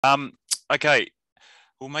Um, okay,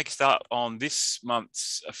 we'll make a start on this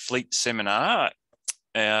month's fleet seminar.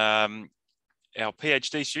 Our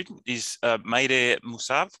PhD student is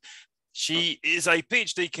Mousavi. She is a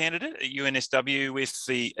PhD candidate at UNSW with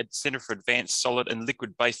the Centre for Advanced Solid and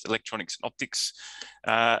Liquid-Based Electronics and Optics.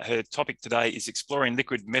 Her topic today is exploring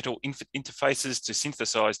liquid metal interfaces to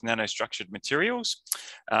synthesize nanostructured materials.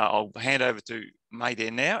 I'll hand over to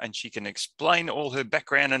Maedeh now, and she can explain all her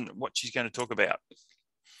background and what she's going to talk about.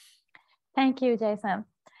 Thank you, Jason.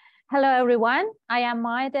 Hello, everyone. I am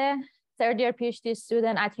Maedeh, third-year PhD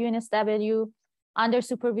student at UNSW under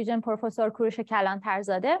supervision Professor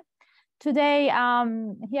Kalantarzadeh. Today,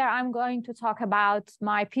 here I'm going to talk about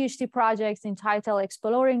my PhD projects entitled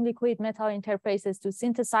Exploring Liquid Metal Interfaces to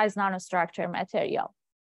Synthesize Nanostructured Material.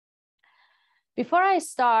 Before I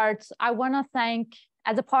start, I want to thank,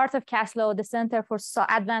 as a part of CASLEO, the Center for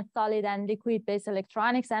Advanced Solid and Liquid-Based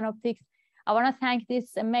Electronics and Optics. I want to thank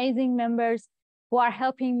these amazing members who are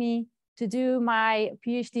helping me to do my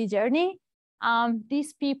PhD journey.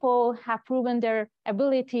 These people have proven their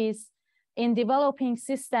abilities in developing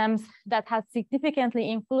systems that have significantly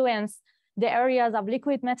influenced the areas of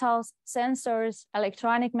liquid metals, sensors,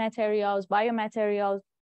 electronic materials, biomaterials,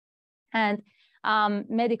 and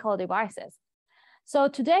medical devices. So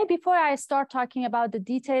today, before I start talking about the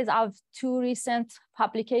details of two recent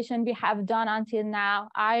publications we have done until now,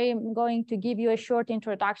 I'm going to give you a short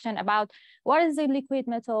introduction about what is the liquid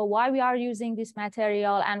metal, why we are using this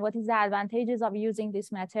material, and what is the advantages of using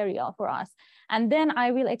this material for us. And then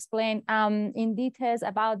I will explain in details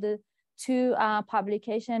about the two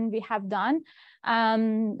publications we have done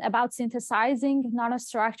about synthesizing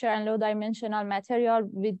nanostructure and low-dimensional material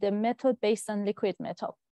with the method based on liquid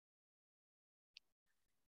metal.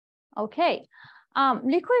 Okay,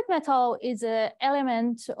 liquid metal is an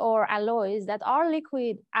element or alloys that are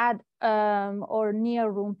liquid at or near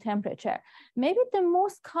room temperature. Maybe the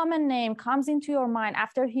most common name comes into your mind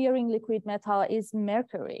after hearing liquid metal is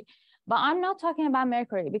mercury. But I'm not talking about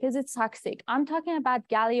mercury because it's toxic. I'm talking about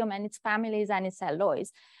gallium and its families and its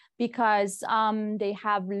alloys, because they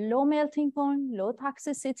have low melting point, low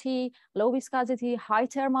toxicity, low viscosity, high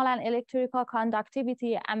thermal and electrical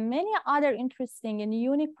conductivity, and many other interesting and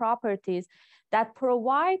unique properties that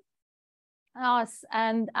provide us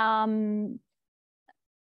and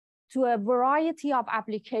to a variety of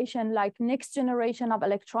applications like next generation of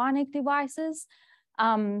electronic devices,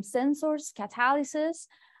 sensors, catalysis,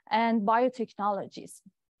 and biotechnologies.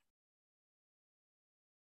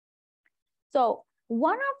 So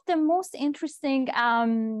one of the most interesting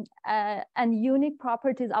and unique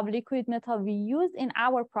properties of liquid metal we use in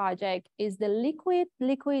our project is the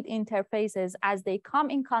liquid-liquid interfaces as they come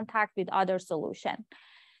in contact with other solutions.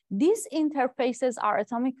 These interfaces are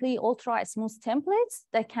atomically ultra-smooth templates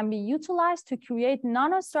that can be utilized to create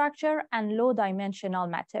nanostructure and low-dimensional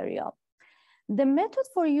material. The method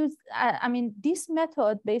for use, this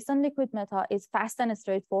method based on liquid metal is fast and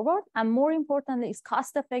straightforward, and more importantly, is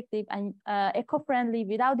cost-effective and eco-friendly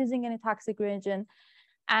without using any toxic reagent.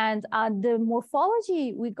 And the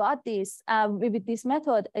morphology we got this with this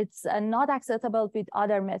method, it's not acceptable with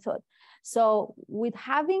other methods. So with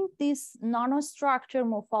having this nanostructure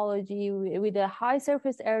morphology with a high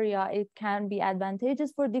surface area, it can be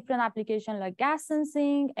advantageous for different applications like gas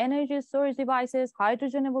sensing, energy storage devices,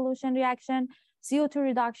 hydrogen evolution reaction, CO2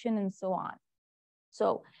 reduction, and so on.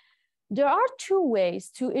 So there are two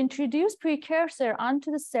ways to introduce precursor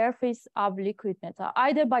onto the surface of liquid metal,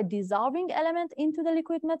 either by dissolving element into the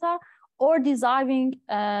liquid metal or dissolving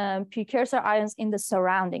precursor ions in the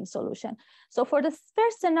surrounding solution. So for the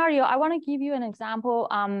first scenario, I want to give you an example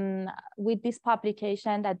with this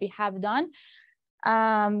publication that we have done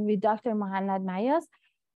with Dr. Mohammad Mayas.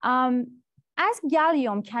 As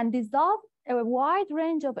gallium can dissolve a wide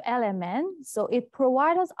range of elements, so it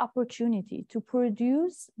provides us opportunity to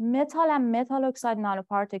produce metal and metal oxide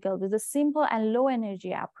nanoparticles with a simple and low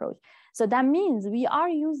energy approach. So that means we are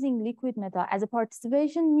using liquid metal as a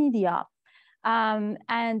participation media and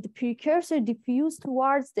the precursor diffuse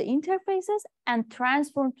towards the interfaces and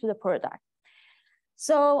transform to the product.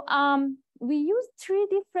 So we use three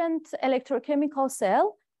different electrochemical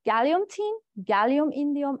cells: gallium tin, gallium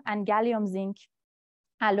indium, and gallium zinc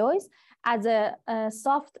alloys as a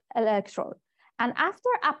soft electrode. And after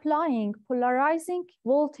applying polarizing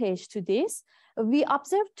voltage to this, we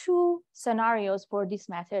observe two scenarios for this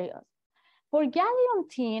material. For gallium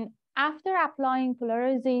tin, after applying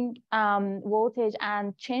polarizing voltage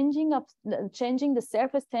and changing the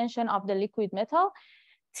surface tension of the liquid metal,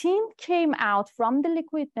 tin came out from the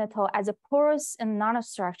liquid metal as a porous and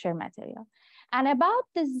nanostructured material. And about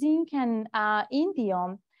the zinc and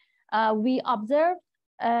indium, we observed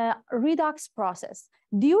redox process.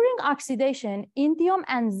 During oxidation, indium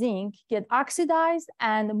and zinc get oxidized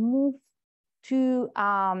and move to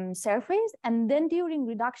surface, and then during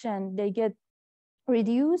reduction, they get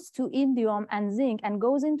reduced to indium and zinc and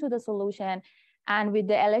goes into the solution, and with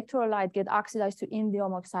the electrolyte get oxidized to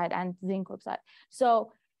indium oxide and zinc oxide.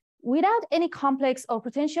 So without any complex or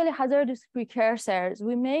potentially hazardous precursors,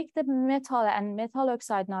 we make the metal and metal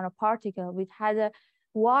oxide nanoparticle, which has a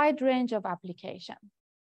wide range of application.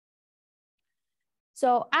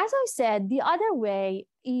 So as I said, the other way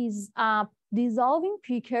is dissolving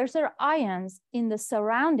precursor ions in the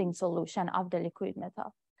surrounding solution of the liquid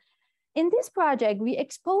metal. In this project, we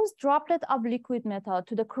expose droplet of liquid metal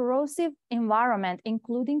to the corrosive environment,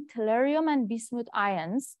 including tellurium and bismuth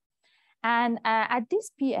ions. And at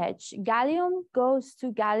this pH, gallium goes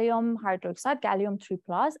to gallium hydroxide, gallium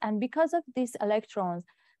 3+, and because of these electrons,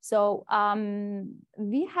 so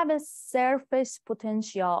we have a surface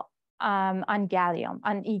potential on gallium,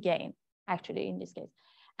 on E gain, actually in this case.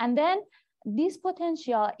 And then this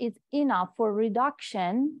potential is enough for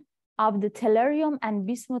reduction of the tellurium and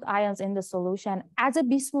bismuth ions in the solution as a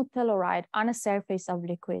bismuth telluride on a surface of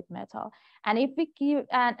liquid metal. And if we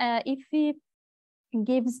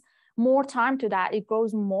gives more time to that, it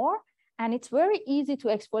grows more, and it's very easy to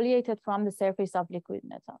exfoliate it from the surface of liquid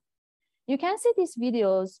metal. You can see these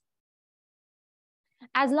videos.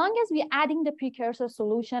 As long as we're adding the precursor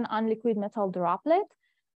solution on liquid metal droplet,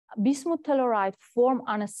 bismuth telluride form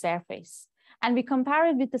on a surface, and we compare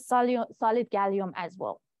it with the solid gallium as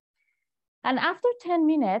well. And after 10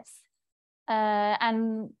 minutes,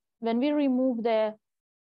 and when we remove the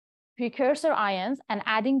precursor ions and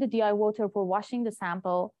adding the DI water for washing the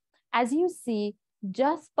sample, as you see,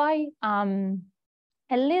 just by a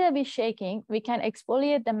little bit shaking, we can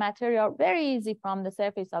exfoliate the material very easy from the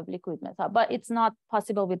surface of liquid metal, but it's not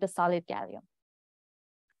possible with the solid gallium.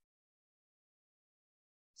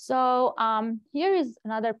 So here is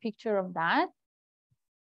another picture of that.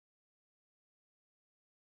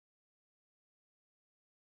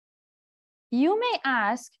 You may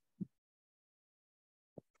ask,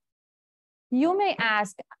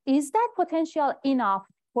 is that potential enough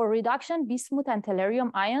for reduction bismuth and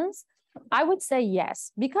tellurium ions? I would say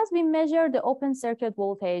yes, because we measure the open circuit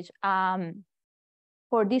voltage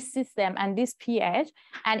for this system and this pH,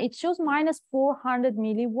 and it shows -400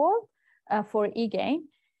 millivolt for E gain.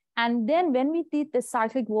 And then when we did the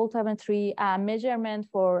cyclic voltammetry measurement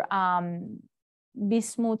for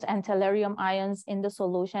bismuth and tellurium ions in the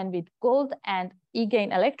solution with gold and E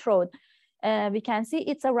gain electrode, we can see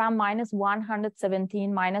it's around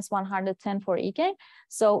 -117, -110 for E gain.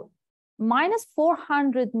 So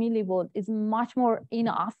 -400 millivolt is much more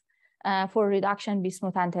enough for reduction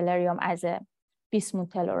bismuth and tellurium as a bismuth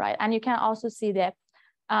telluride. And you can also see the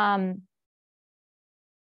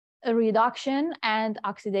reduction and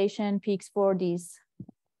oxidation peaks for these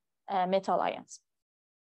metal ions.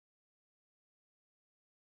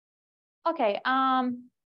 Okay,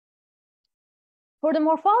 for the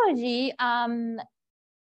morphology,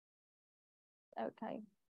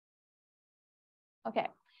 okay.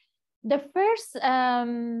 The first,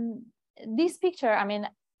 this picture, I mean,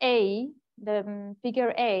 the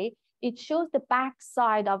figure A, it shows the back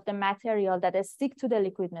side of the material that is stick to the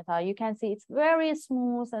liquid metal. You can see it's very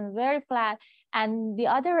smooth and very flat. And the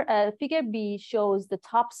other figure B shows the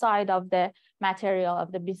top side of the material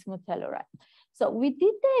of the bismuth telluride. So we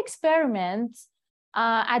did the experiments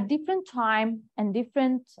at different time and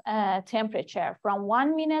different temperature, from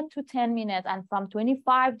 1 minute to 10 minutes and from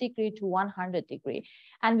 25 degree to 100 degree.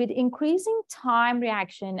 And with increasing time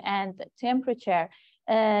reaction and temperature,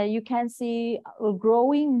 you can see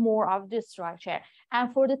growing more of the structure.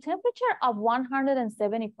 And for the temperature of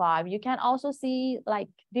 175, you can also see like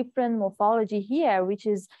different morphology here, which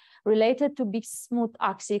is related to bismuth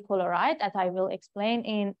oxychloride that I will explain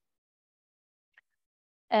in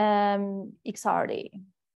XRD.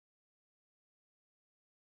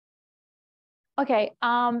 Okay,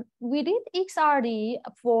 we did XRD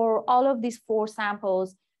for all of these 4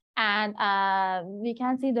 samples, and we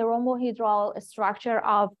can see the rhombohedral structure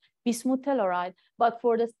of bismuth telluride. But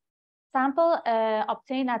for the sample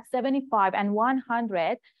obtained at 75 and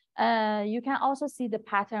 100, you can also see the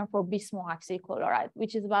pattern for bismuth oxychloride,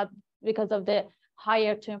 which is because of the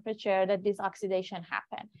higher temperature that this oxidation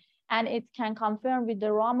happened. And it can confirm with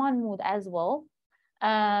the Raman mood as well.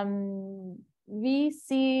 We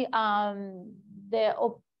see the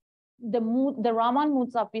Raman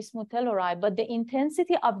moods of bismuth telluride, but the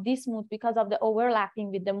intensity of this mood, because of the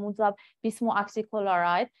overlapping with the moods of bismuth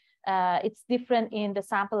oxychloride, it's different in the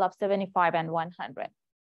sample of 75 and 100.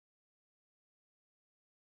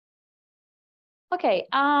 Okay,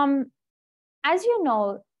 as you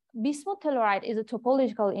know, bismuth telluride is a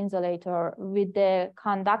topological insulator with the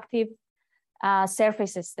conductive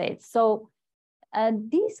surface state. So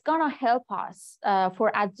this is gonna help us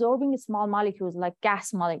for absorbing small molecules like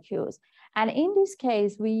gas molecules. And in this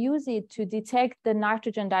case, we use it to detect the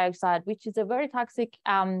nitrogen dioxide, which is a very toxic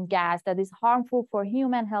gas that is harmful for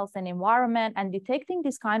human health and environment. And detecting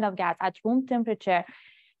this kind of gas at room temperature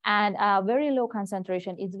and very low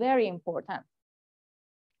concentration is very important.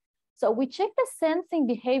 So we check the sensing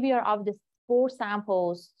behavior of the 4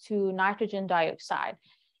 samples to nitrogen dioxide.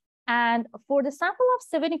 And for the sample of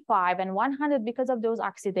 75 and 100, because of those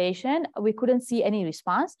oxidation, we couldn't see any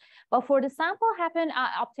response. But for the sample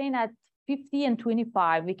obtained at 50 and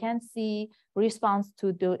 25, we can see response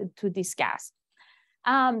to this gas.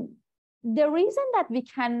 The reason that we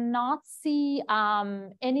cannot see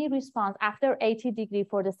any response after 80 degrees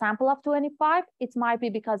for the sample of 25, it might be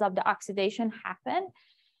because of the oxidation happened.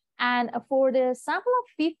 And for the sample of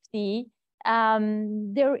 50,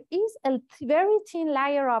 there is a very thin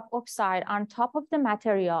layer of oxide on top of the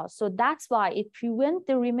material. So that's why it prevents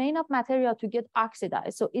the remain of material to get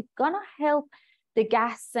oxidized. So it's gonna help the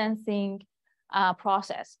gas sensing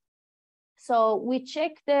process. So we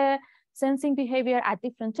check the sensing behavior at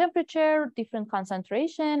different temperature, different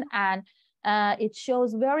concentration, and it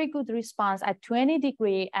shows very good response at 20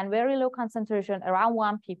 degrees and very low concentration around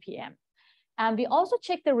 1 ppm. And we also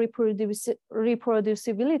check the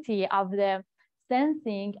reproducibility of the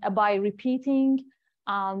sensing by repeating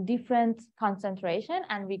different concentration,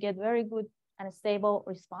 and we get very good and stable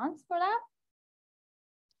response for that.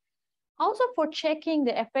 Also, for checking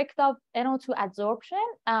the effect of NO2 absorption,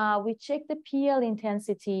 we check the PL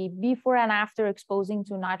intensity before and after exposing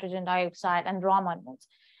to nitrogen dioxide and Raman modes.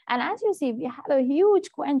 And as you see, we have a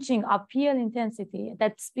huge quenching of PL intensity.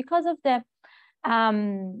 That's because of the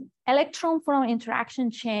electron from interaction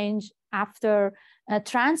change after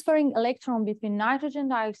transferring electron between nitrogen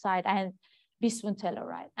dioxide and bismuth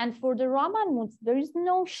telluride. And for the Raman modes, there is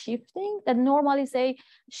no shifting that normally say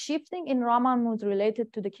shifting in Raman modes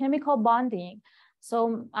related to the chemical bonding.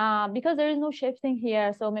 So because there is no shifting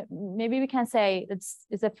here, so maybe we can say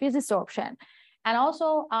it's a phase absorption. And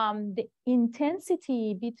also the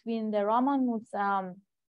intensity between the Raman modes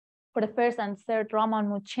for the first and third Raman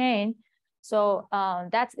mode chain. So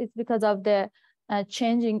it's because of the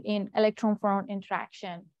changing in electron from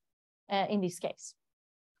interaction in this case.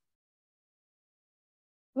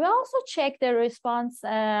 We also check the response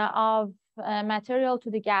of material to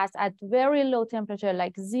the gas at very low temperature,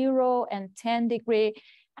 like 0 and 10 degrees.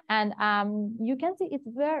 And you can see it's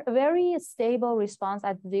very stable response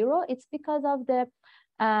at 0. It's because of the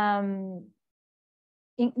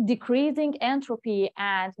decreasing entropy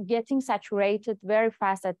and getting saturated very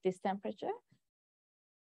fast at this temperature.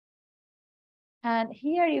 And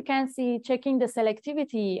here you can see checking the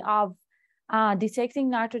selectivity of detecting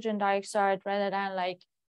nitrogen dioxide rather than like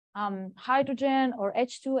hydrogen or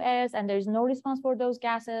H2S, and there's no response for those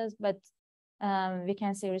gases, but we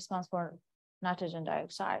can see response for nitrogen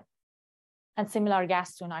dioxide and similar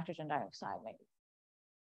gas to nitrogen dioxide maybe.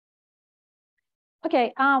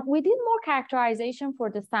 Okay, we did more characterization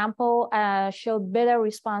for the sample, showed better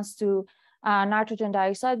response to nitrogen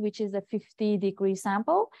dioxide, which is a 50-degree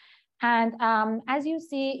sample. And as you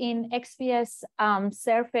see in XPS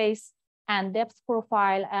surface and depth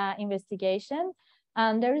profile investigation,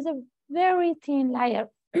 there is a very thin layer,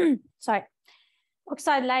 sorry,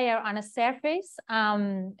 oxide layer on a surface,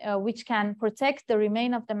 which can protect the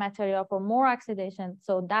remain of the material for more oxidation.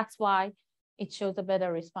 So that's why it shows a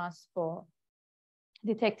better response for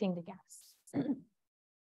detecting the gas.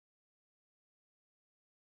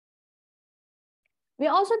 We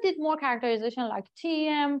also did more characterization like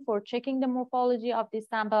TM for checking the morphology of this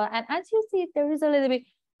sample. And as you see, there is a little bit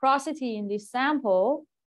porosity in this sample.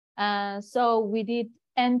 So we did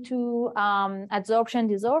N2 adsorption,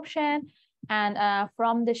 desorption. And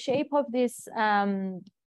from the shape of this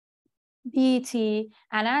PET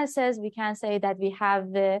analysis, we can say that we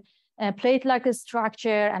have the plate-like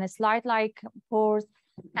structure and a slide-like pores.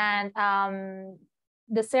 And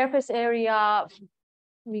the surface area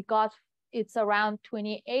we got, it's around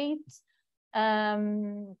 28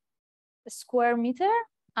 square meter,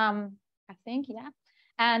 I think, yeah.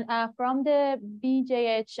 And from the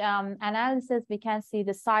BJH analysis, we can see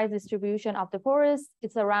the size distribution of the pores.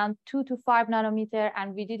 It's around 2 to 5 nanometer,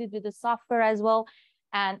 and we did it with the software as well,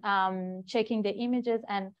 and checking the images,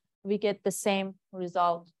 and we get the same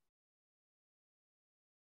result.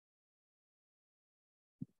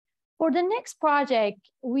 For the next project,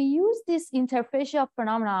 we use this interfacial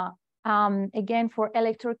phenomena again, for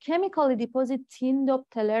electrochemically deposit tin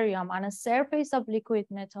doped tellurium on a surface of liquid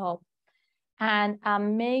metal and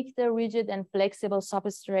make the rigid and flexible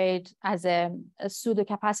substrate as a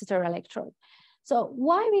pseudocapacitor electrode. So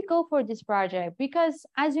why we go for this project? Because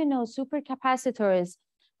as you know, supercapacitors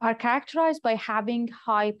are characterized by having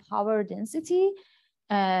high power density,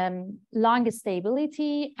 long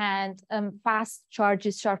stability, and fast charge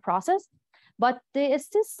discharge process, but they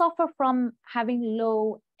still suffer from having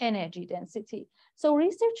low energy density. So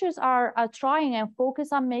researchers are trying and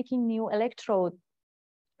focus on making new electrodes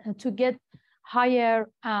to get higher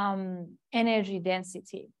energy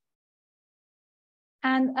density.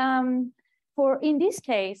 And in this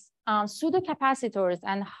case, pseudocapacitors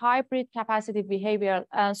and hybrid capacitive behavior,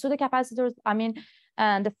 pseudocapacitors, I mean,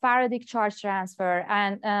 the Faradic charge transfer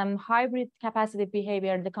and hybrid capacitive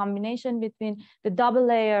behavior, the combination between the double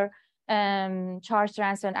layer charge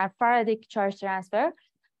transfer and Faradic charge transfer,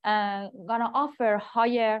 gonna offer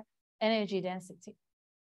higher energy density.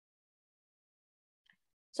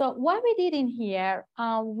 So what we did in here,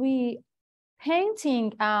 we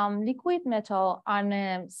painting liquid metal on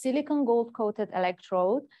a silicon gold coated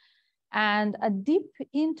electrode and dip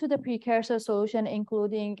into the precursor solution,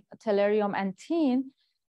 including tellurium and tin,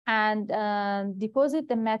 and deposit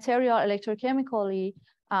the material electrochemically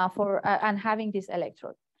and having this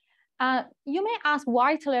electrode. You may ask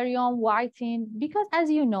why tellurium, why tin? Because as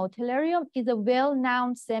you know, tellurium is a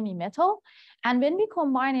well-known semi-metal. And when we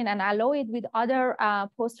combine it and alloy it with other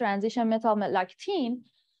post-transition metal like tin,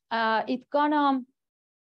 it's gonna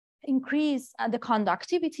increase the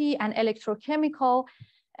conductivity and electrochemical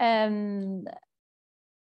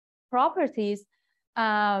properties,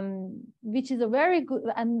 which is a very good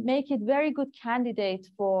and make it very good candidate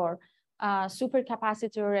for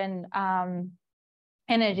supercapacitor and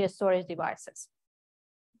energy storage devices.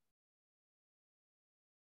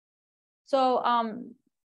 So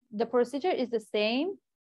the procedure is the same.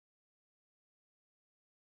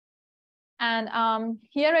 And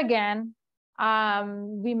here again,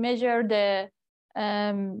 we measure the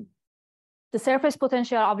surface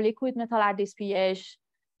potential of liquid metal at this pH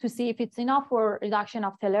to see if it's enough for reduction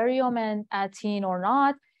of tellurium and tin or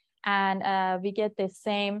not. And we get the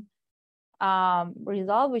same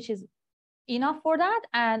result, which is enough for that.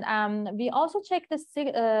 And we also check the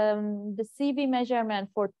CV measurement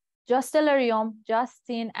for just tellurium, just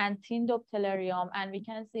tin, and tin doped tellurium. And we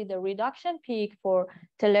can see the reduction peak for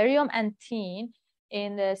tellurium and tin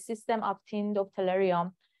in the system of tin doped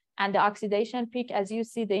tellurium. And the oxidation peak, as you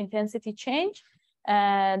see the intensity change,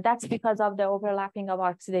 that's because of the overlapping of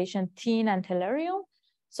oxidation tin and tellurium.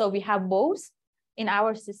 So we have both in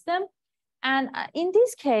our system. And in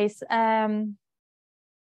this case,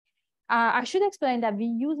 I should explain that we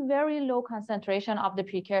use very low concentration of the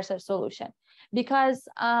precursor solution because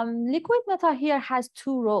liquid metal here has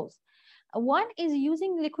two roles. One is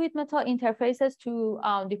using liquid metal interfaces to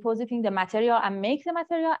depositing the material and make the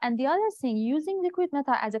material. And the other thing, using liquid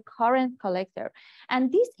metal as a current collector. And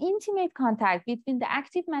this intimate contact between the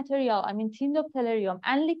active material, I mean, tin doped tellurium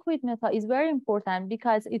and liquid metal is very important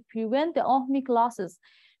because it prevents the ohmic losses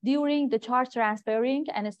during the charge transferring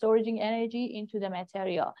and storing energy into the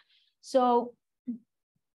material. So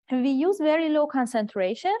we use very low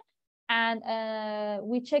concentration and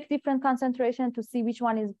we check different concentration to see which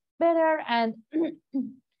one is better. And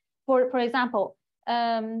for example,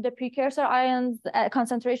 the precursor ions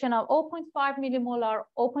concentration of 0.5 millimolar,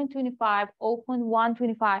 0.25,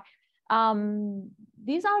 0.125,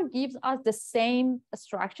 these gives us the same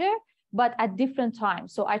structure, but at different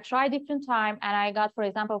times. So I tried different time and I got, for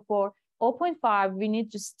example, for 0.5, we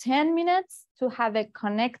need just 10 minutes to have a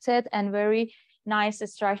connected and very nice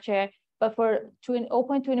structure. But for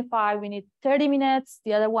 0.25, we need 30 minutes,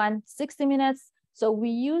 the other one, 60 minutes. So we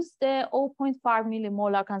use the 0.5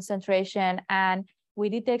 millimolar concentration and we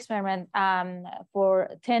did the experiment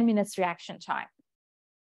for 10 minutes reaction time.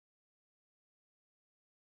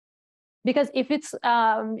 Because if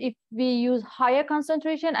we use higher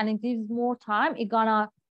concentration and it gives more time, it's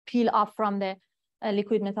gonna peel off from the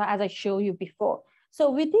liquid metal as I showed you before.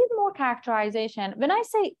 So we did more characterization. When I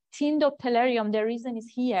say tin doped tellurium, the reason is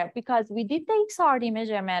here because we did the XRD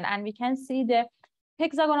measurement and we can see the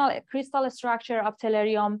hexagonal crystal structure of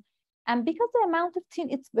tellurium. And because the amount of tin,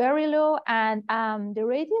 it's very low and the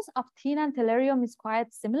radius of tin and tellurium is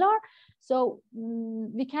quite similar. So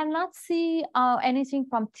we cannot see anything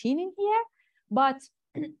from tin in here, but,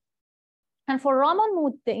 and for Raman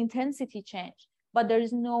mode, the intensity changed, but there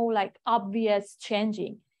is no like obvious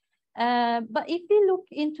changing. But if we look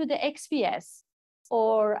into the XPS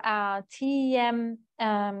or TEM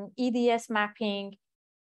EDS mapping,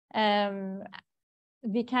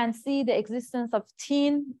 we can see the existence of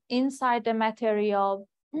tin inside the material.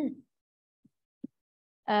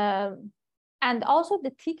 And also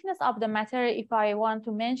the thickness of the material, if I want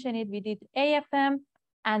to mention it, we did AFM,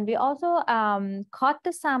 and we also cut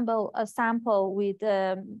the sample with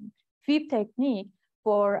FIB technique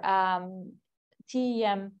for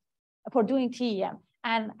TEM, for doing TEM.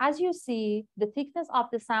 And as you see, the thickness of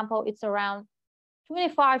the sample, it's around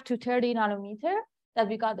 25 to 30 nanometer, that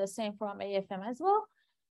we got the same from AFM as well.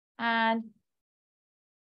 And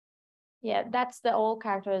yeah, that's the old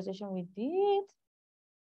characterization we did.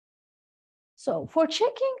 So for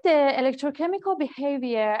checking the electrochemical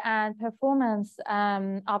behavior and performance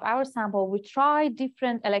of our sample, we tried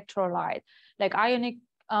different electrolytes, like ionic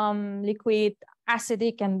liquid,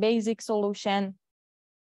 acidic and basic solution,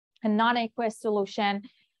 and non-aqueous solution.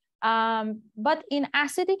 But in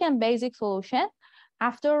acidic and basic solution,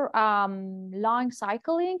 after long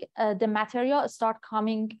cycling, the material start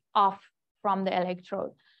coming off from the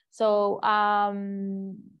electrode. So,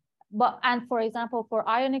 and for example, for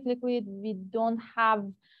ionic liquid, we don't have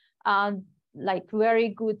like very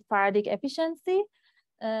good Faradic efficiency.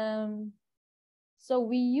 So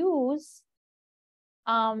we use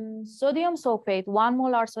sodium sulfate, 1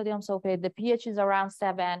 molar sodium sulfate, the pH is around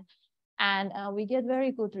 7, and we get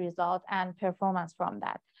very good result and performance from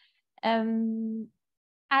that.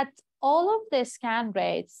 At all of the scan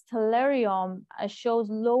rates, tellurium shows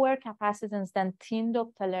lower capacitance than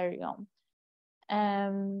tin-doped tellurium.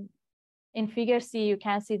 In figure C, you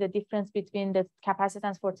can see the difference between the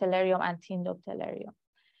capacitance for tellurium and tin-doped tellurium.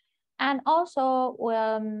 And also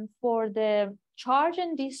for the charge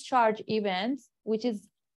and discharge events, which is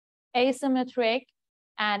asymmetric,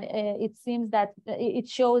 and it seems that it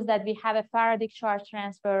shows that we have a Faradic charge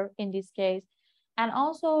transfer in this case. And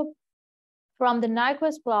also from the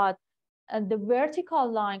Nyquist plot, the vertical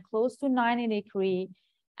line close to 90 degrees,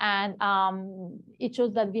 and it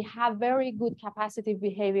shows that we have very good capacitive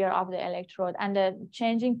behavior of the electrode, and the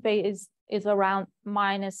changing phase is around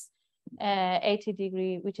minus 80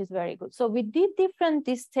 degrees, which is very good. So we did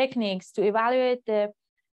these techniques to evaluate the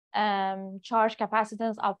charge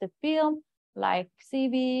capacitance of the film, like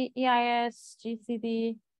CV, EIS,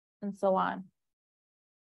 GCD, and so on.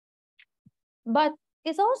 But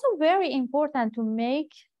it's also very important to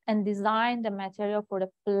make and design the material for the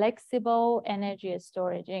flexible energy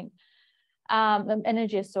storage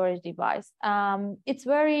device. It's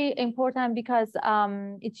very important because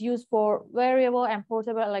it's used for variable and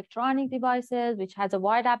portable electronic devices, which has a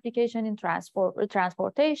wide application in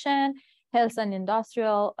transportation, health and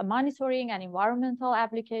industrial monitoring, and environmental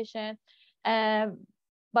application.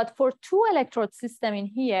 But for two electrode system in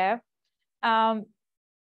here,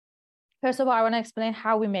 first of all, I want to explain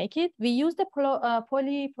how we make it. We use the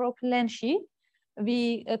polypropylene sheet.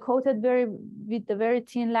 We coated with a very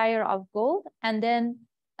thin layer of gold, and then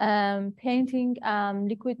painting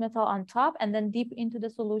liquid metal on top, and then dip into the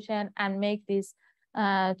solution and make this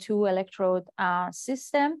two electrode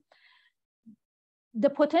system. The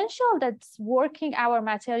potential that's working our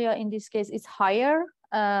material in this case is higher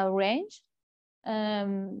range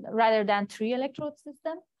rather than 3 electrode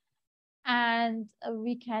system. And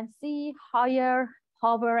we can see higher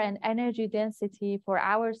power and energy density for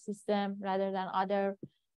our system rather than other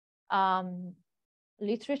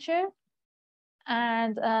literature.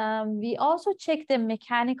 And we also check the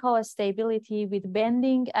mechanical stability with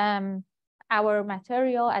bending our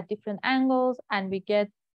material at different angles, and we get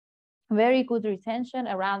very good retention,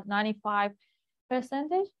 around 95%.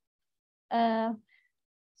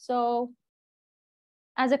 So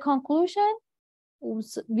as a conclusion,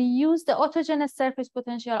 we use the autogenous surface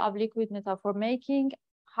potential of liquid metal for making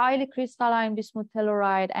highly crystalline bismuth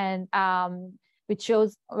telluride, and which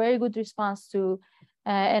shows very good response to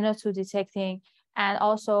NO2 detecting, and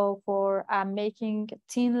also for making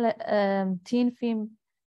tin-doped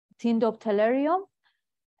tellurium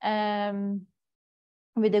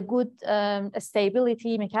with a good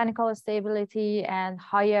stability, mechanical stability, and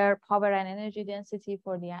higher power and energy density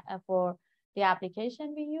for the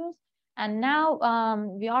application we use. And now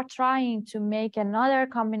we are trying to make another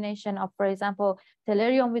combination of, for example,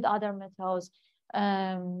 tellurium with other metals,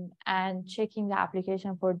 and checking the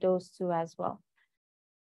application for those two as well.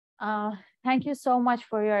 Thank you so much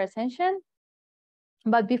for your attention.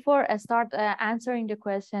 But before I start answering the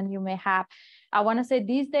question you may have, I want to say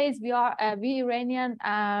these days we Iranian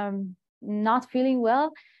not feeling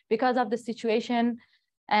well because of the situation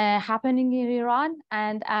happening in Iran.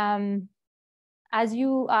 And as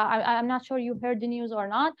you, I'm not sure you heard the news or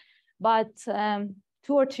not, but 2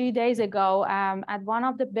 or 3 days ago, at one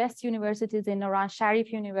of the best universities in Iran,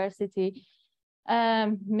 Sharif University,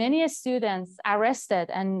 many students arrested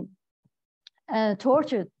and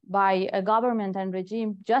tortured by a government and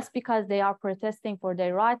regime just because they are protesting for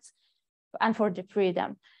their rights and for the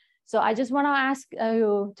freedom. So I just want to ask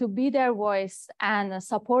you to be their voice and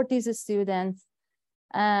support these students,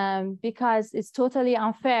 because it's totally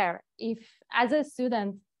unfair if, as a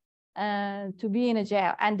student, to be in a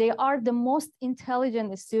jail, and they are the most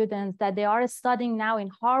intelligent students that they are studying now in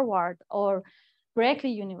Harvard or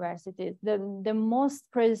Berkeley universities, the most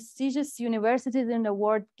prestigious universities in the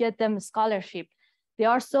world get them a scholarship. They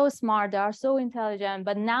are so smart, they are so intelligent,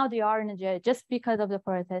 but now they are in a jail just because of the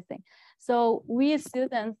protesting. So we as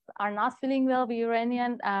students are not feeling well, we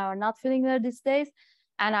Iranian are not feeling well these days,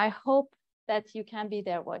 and I hope that you can be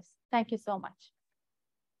their voice. Thank you so much.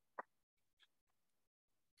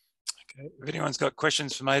 Okay. If anyone's got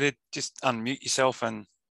questions for Maedeh, just unmute yourself and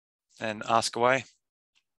ask away.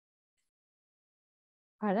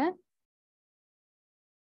 Pardon?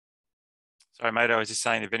 Sorry, Maedeh, I was just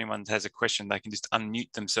saying if anyone has a question, they can just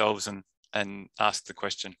unmute themselves and ask the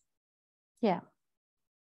question. Yeah.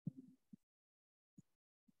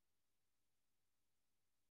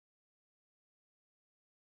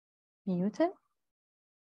 Mute it?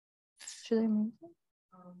 Should I mute it?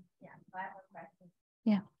 Yeah, I have a question.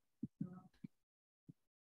 Yeah.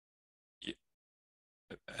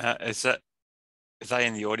 Is they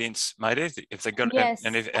in the audience, Maedeh? If they got, yes.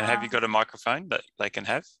 and have you got a microphone that they can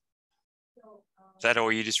have? So, Is that,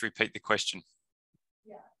 or you just repeat the question?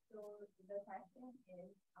 yeah. So the question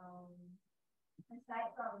is, aside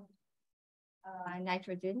from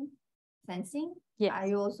nitrogen sensing, yes, are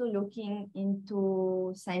you also looking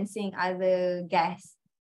into sensing other gas,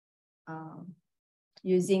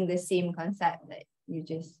 using the same concept that you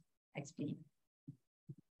just explained?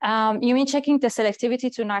 You mean checking the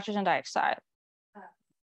selectivity to nitrogen dioxide?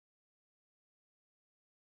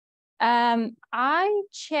 I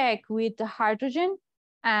check with the hydrogen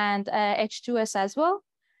and H2S as well,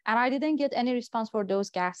 and I didn't get any response for those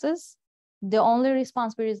gases. The only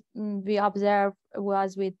response we observed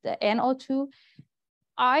was with the NO2.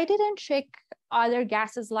 I didn't check other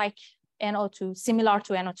gases like NO2, similar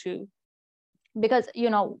to NO2, because, you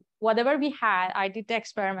know, whatever we had, I did the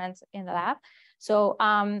experiments in the lab. So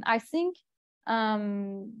I think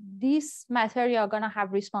this material are gonna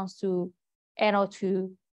have response to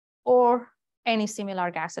NO2 or any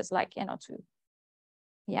similar gases like NO2.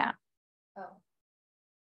 Yeah. Oh,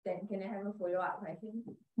 then can I have a follow-up question?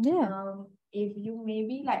 Yeah. If you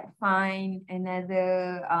maybe like find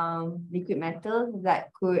another liquid metal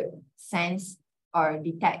that could sense or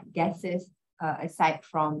detect gases aside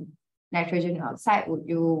from nitrogen oxide, would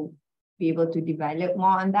you be able to develop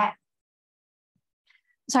more on that?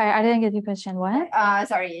 Sorry, I didn't get your question. What?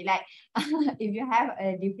 Sorry, like if you have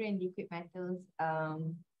a different liquid metals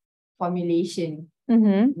formulation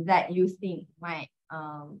that you think might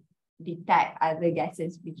detect other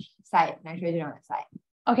gases besides nitrogen oxide.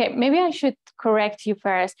 Okay, maybe I should correct you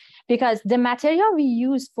first, because the material we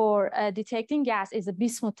use for detecting gas is a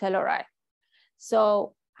bismuth telluride.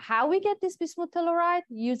 So how we get this bismuth telluride?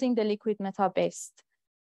 Using the liquid metal based.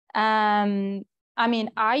 I mean,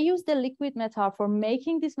 I use the liquid metal for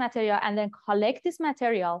making this material and then collect this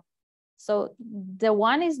material. So the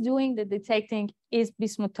one is doing the detecting is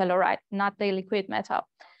bismuth telluride, not the liquid metal.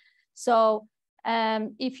 So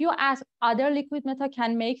if you ask other liquid metal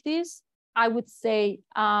can make this, I would say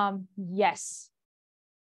yes.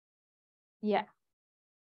 Yeah.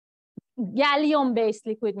 Gallium-based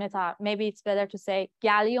liquid metal, maybe it's better to say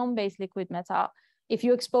gallium-based liquid metal. If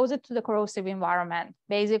you expose it to the corrosive environment,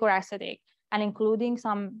 basic or acidic, and including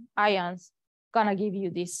some ions, gonna give you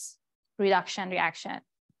this reduction reaction.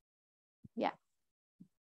 Yeah.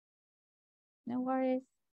 No worries.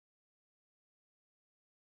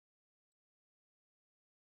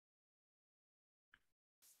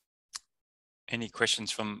 Any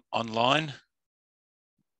questions from online?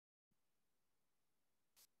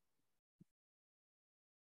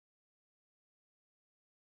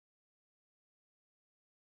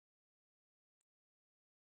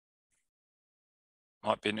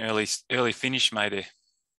 Might be an early finish, Maedeh.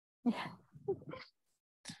 Yeah.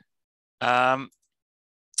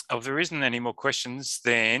 If there isn't any more questions,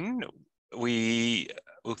 then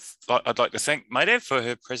I'd like to thank Maedeh for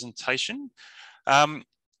her presentation.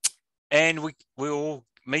 And we'll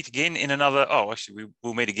meet again in another,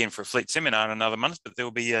 we'll meet again for a fleet seminar in another month, but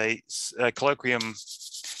there'll be a colloquium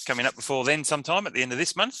coming up before then sometime at the end of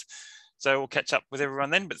this month. So we'll catch up with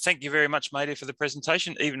everyone then. But thank you very much, Maedeh, for the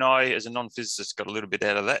presentation. Even I, as a non-physicist, got a little bit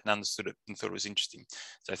out of that and understood it and thought it was interesting.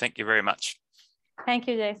 So thank you very much. Thank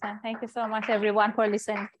you, Jason. Thank you so much, everyone, for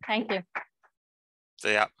listening. Thank you.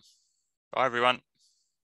 See ya. Bye, everyone.